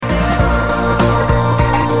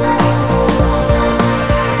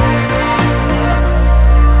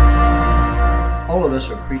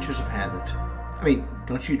I mean,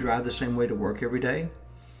 don't you drive the same way to work every day?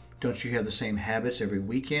 Don't you have the same habits every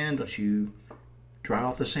weekend? Don't you dry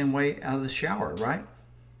off the same way out of the shower, right?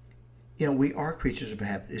 We are creatures of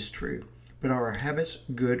habit, it's true. But are our habits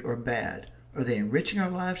good or bad? Are they enriching our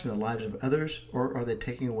lives and the lives of others, or are they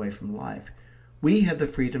taking away from life? We have the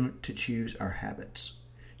freedom to choose our habits.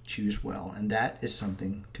 Choose well, and that is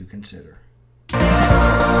something to consider.